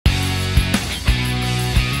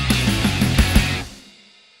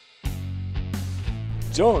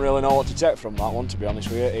don't really know what to take from that one, to be honest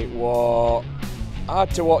with you. It was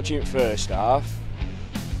hard to watch in first half.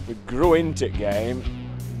 We grew into the game,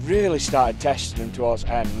 really started testing them towards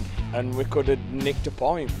the end, and we could have nicked a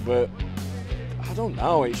point, but I don't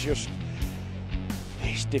know, it's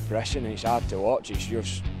depressing, it's hard to watch,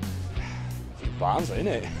 it's Barnsley, isn't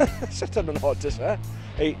it? I don't know what to say.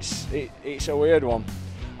 It's a weird one.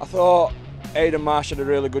 I thought Aidan Marsh had a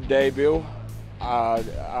really good debut.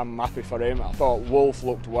 I'm happy for him. I thought Wolf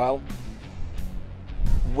looked well.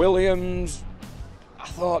 Williams, I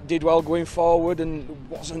thought did well going forward and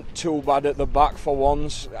wasn't too bad at the back for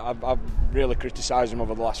once. I've really criticised him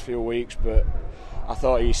over the last few weeks, but I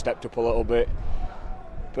thought he stepped up a little bit.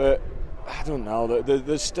 But I don't know,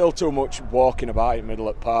 there's still too much walking about in middle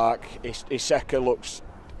at Park. Iseka looks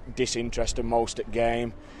disinterested most at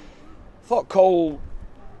game. I thought Cole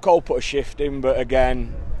put a shift in, but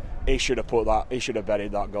again, he should have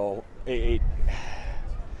buried that goal. It's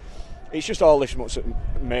just all this much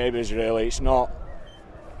maybes really. It's not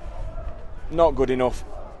good enough,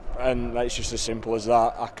 and it's just as simple as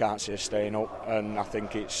that. I can't see us staying up, and I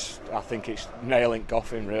think it's nailing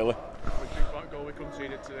coffin really. What do you think that goal we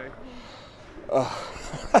conceded today?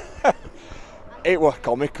 It was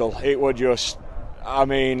comical. It was just, I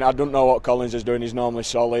mean, I don't know what Collins is doing. He's normally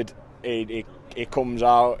solid. He comes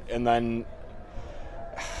out and then.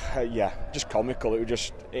 Yeah, just comical.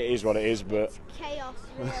 It is what it is, but it's chaos,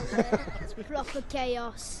 really. It's proper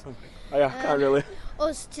chaos. I can't really.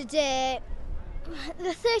 Us today, the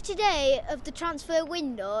 30th day of the transfer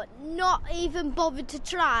window, not even bothered to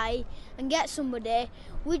try and get somebody.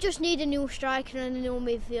 We just need a new striker and a new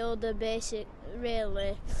midfielder,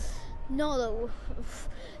 really. No,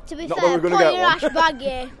 to be fair,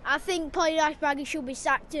 Ashbaggy. I think Ashbaggy should be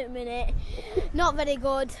sacked at the minute. Not very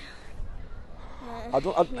good.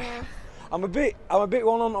 I'm a bit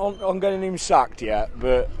one on getting him sacked yet,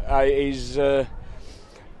 but he's saying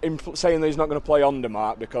that he's not going to play on the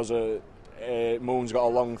mark because Moon's got a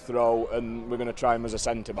long throw and we're going to try him as a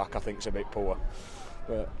centre back. I think it's a bit poor.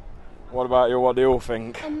 But what about you? What do you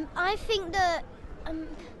think? I think that in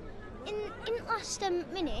the last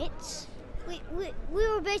minutes we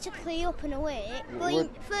were basically up and away. But in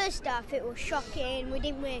first half it was shocking. We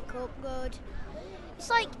didn't wake up good. It's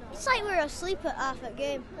like we were asleep at half a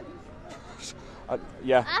game.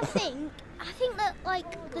 Yeah. I think that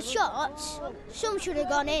like the shots, some should have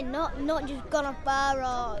gone in, not just gone off bar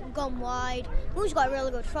or gone wide. Moon's got a really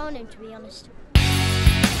good throw in him, to be honest.